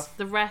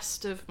the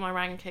rest of my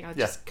ranking. I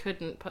just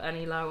couldn't put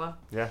any lower.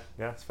 Yeah,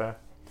 it's fair.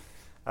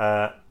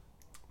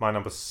 My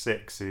number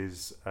 6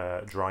 is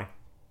Dry.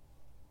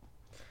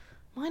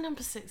 My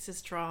number 6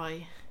 is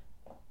Dry.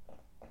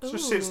 It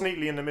just sits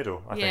neatly in the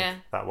middle, I think,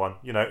 that one.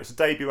 You know, it's a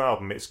debut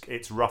album.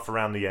 It's rough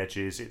around the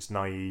edges. It's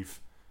naive,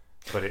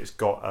 but it's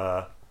got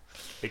a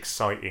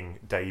exciting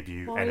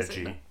debut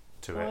energy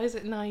to it. Why is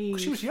it naive?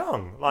 Because she was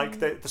young. Like,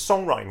 the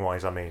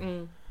songwriting-wise, I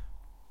mean.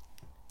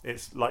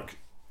 It's like,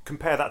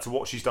 compare that to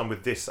what she's done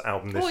with this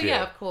album this year.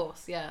 Yeah, of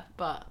course, yeah,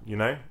 but... You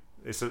know?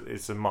 It's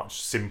a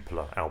much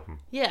simpler album.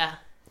 Yeah.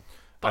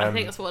 But I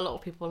think that's what a lot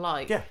of people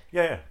like. Yeah.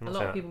 A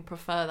lot of people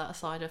prefer that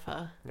side of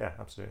her. Yeah,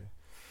 absolutely.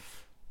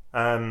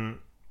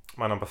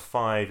 My number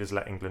 5 is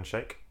Let England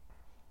Shake.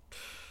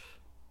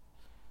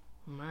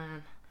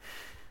 Man.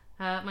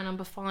 My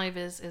number 5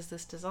 is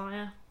This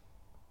Desire.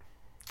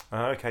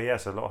 Okay, yeah,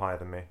 so a lot higher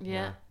than me.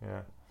 Yeah.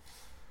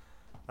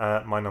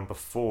 My number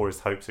 4 is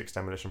Hope 6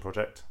 Demolition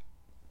Project.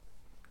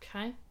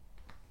 Okay.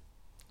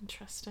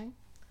 Interesting.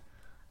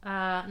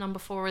 Number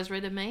 4 is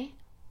Rid of Me.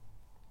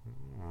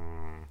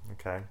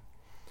 Okay.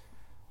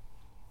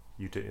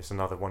 It's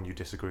another one you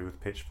disagree with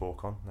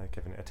Pitchfork on. They're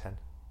giving it a 10.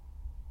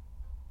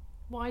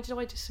 Why do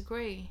I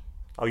disagree?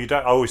 Oh, you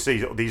don't? Oh,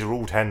 see, these are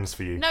all 10s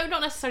for you. No,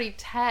 not necessarily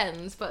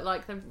 10s, but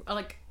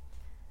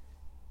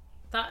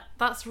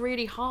that's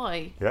really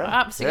high. Yeah.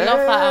 I absolutely love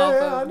that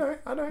album. Yeah,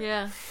 I know.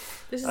 Yeah.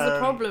 This is the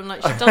problem.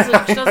 Like,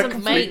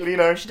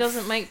 she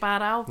doesn't make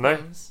bad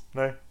albums.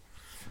 No.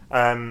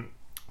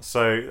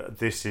 So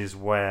this is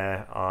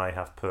where I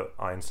have put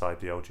Inside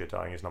the Old Year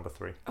Dying as number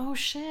 3. Oh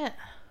shit.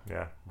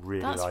 Yeah,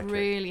 really like it. That's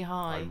really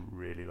high. I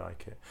really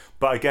like it.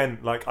 But again,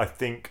 like, I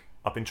think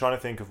I've been trying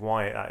to think of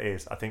why that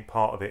is. I think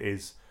part of it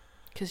is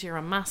because you're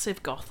a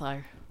massive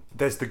gotho.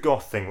 There's the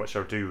goth thing, which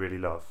I do really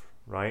love,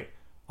 right?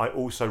 I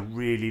also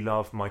really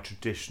love my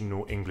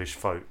traditional English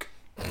folk.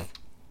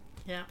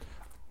 Yeah.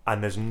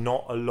 And there's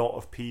not a lot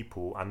of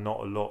people and not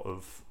a lot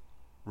of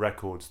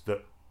records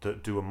that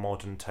do a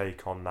modern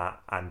take on that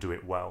and do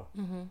it well.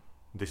 Mm-hmm.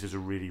 This is a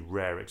really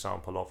rare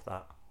example of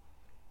that.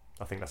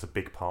 I think that's a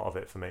big part of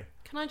it for me.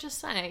 Can I just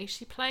say,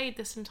 she played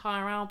this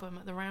entire album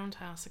at the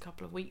Roundhouse a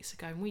couple of weeks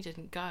ago and we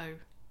didn't go.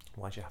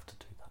 Why'd you have to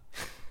do that?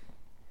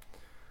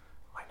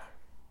 I know.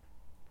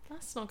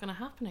 That's not going to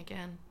happen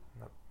again.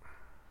 No.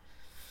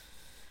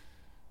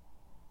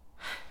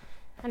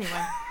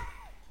 Anyway.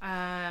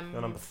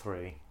 You're number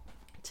 3.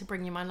 To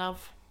Bring You My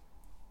Love.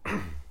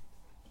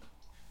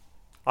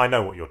 I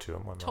know what your 2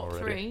 and 1 Top are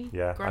already. 3.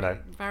 Yeah, great, I know.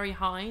 Very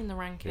high in the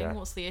ranking. Yeah.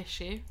 What's the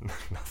issue?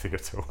 Nothing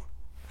at all.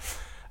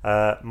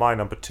 My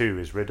number 2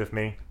 is Rid of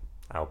Me.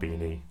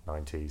 Albini,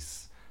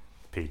 90s.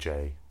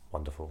 PJ,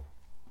 wonderful.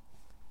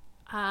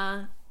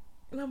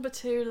 Number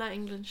 2, Let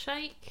England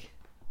Shake.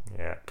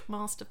 Yeah.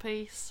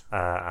 Masterpiece.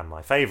 And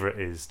my favourite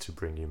is To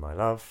Bring You My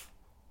Love.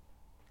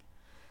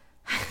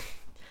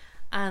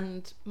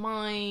 And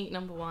my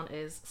number 1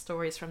 is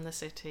Stories from the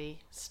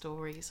City,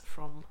 Stories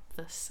from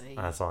the Sea.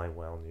 As I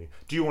well knew.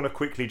 Do you want to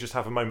quickly just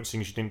have a moment,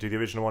 seeing as you didn't do the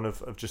original one,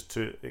 of just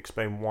to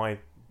explain why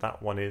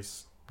that one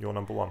is your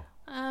number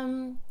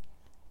 1?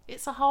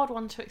 It's a hard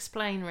one to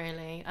explain,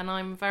 really, and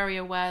I'm very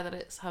aware that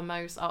it's her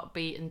most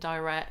upbeat and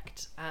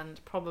direct and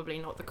probably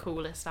not the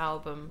coolest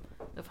album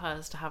of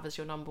hers to have as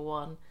your number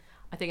 1.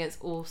 I think it's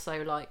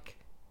also like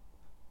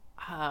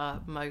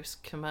her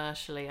most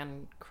commercially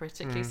and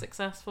critically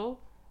successul.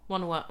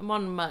 Won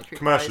Mercury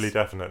commercially, Prize.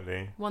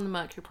 definitely. Won the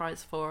Mercury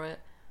Prize for it.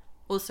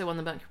 Also won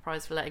the Mercury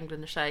Prize for Let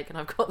England Shake, and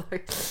I've got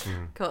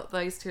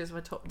those 2 as my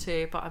top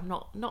 2. But I'm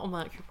not a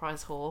Mercury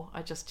Prize whore.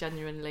 I just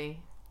genuinely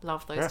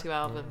love those 2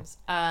 albums.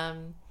 Yeah.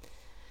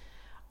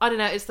 I don't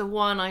know. It's the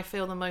one I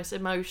feel the most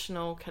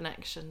emotional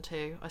connection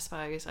to. I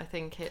suppose. I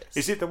think it's.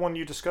 Is it the one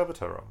you discovered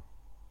her on?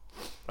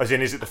 As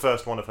in, is it the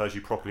first one of hers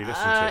you properly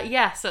listened to?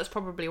 Yes, that's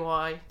probably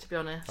why. To be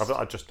honest. I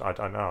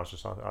don't know.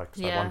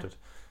 I wondered.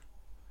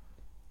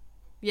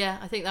 Yeah,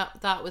 I think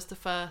that was the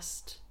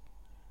first.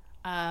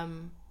 The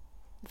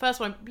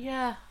first one.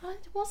 Yeah,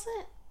 was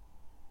it?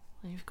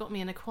 You've got me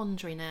in a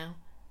quandary now.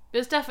 It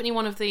was definitely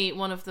one of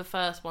the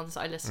first ones that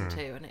I listened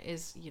to, and it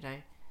is, you know,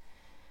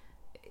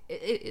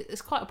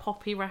 it's quite a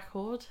poppy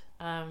record.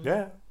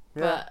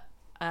 But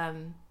I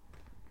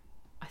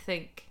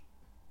think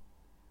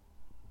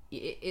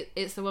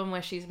it's the one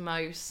where she's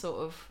most sort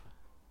of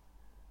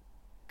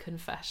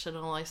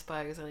confessional, I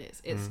suppose, and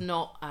it's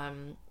not.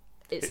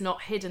 it's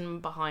not hidden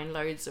behind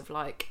loads of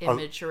like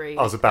imagery.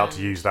 I was about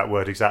to use that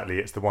word exactly.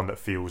 It's the one that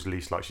feels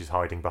least like she's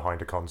hiding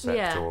behind a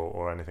concept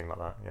or anything like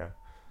that. Yeah.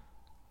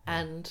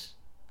 And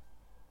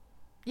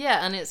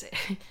it's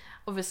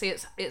obviously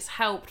it's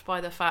helped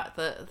by the fact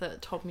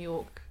that Tom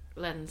York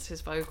lends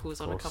his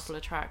vocals on a couple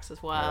of tracks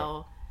as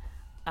well.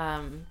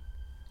 Yeah.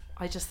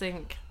 I just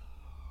think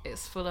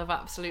it's full of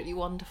absolutely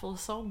wonderful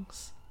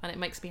songs, and it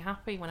makes me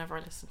happy whenever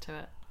I listen to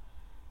it.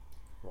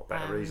 What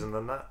better reason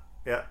than that?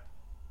 Yeah.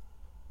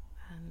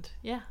 And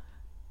yeah.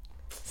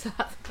 So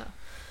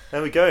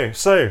there we go.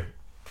 So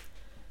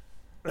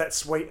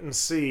let's wait and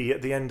see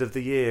at the end of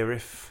the year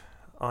if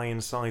I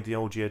Inside the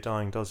Old Year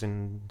Dying does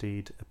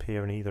indeed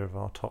appear in either of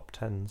our top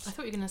 10s. I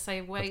thought you were going to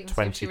say wait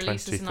and see if she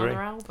releases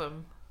another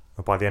album.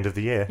 Or by the end of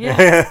the year.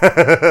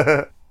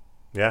 Yeah.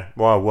 Yeah.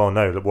 Well,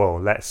 no. Well,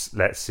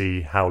 let's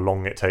see how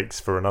long it takes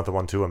for another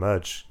one to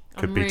emerge.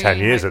 Could be 10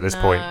 years at this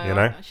point, you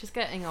know. She's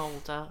getting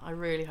older. I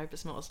really hope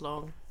it's not as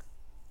long.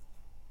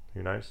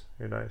 Who knows?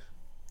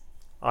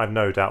 I've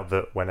no doubt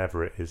that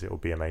whenever it is, it will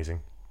be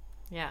amazing.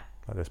 Yeah.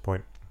 At this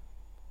point.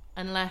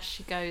 Unless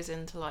she goes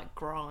into like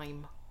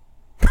grime,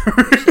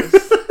 which is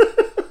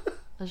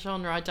a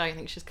genre I don't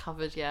think she's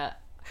covered yet.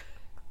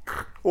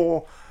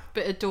 Or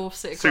bit of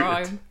Dorset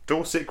grime.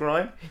 Dorset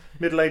grime,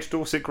 middle-aged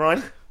Dorset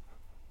grime.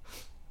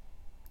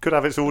 Could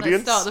have its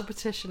audience. Let's start the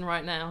petition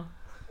right now.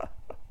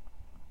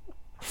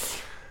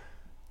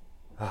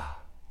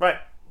 Right.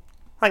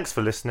 Thanks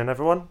for listening,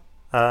 everyone.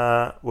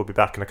 We'll be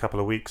back in a couple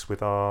of weeks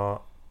with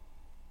our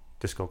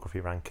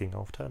discography ranking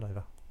of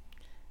Turnover.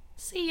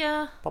 See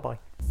ya. Bye-bye.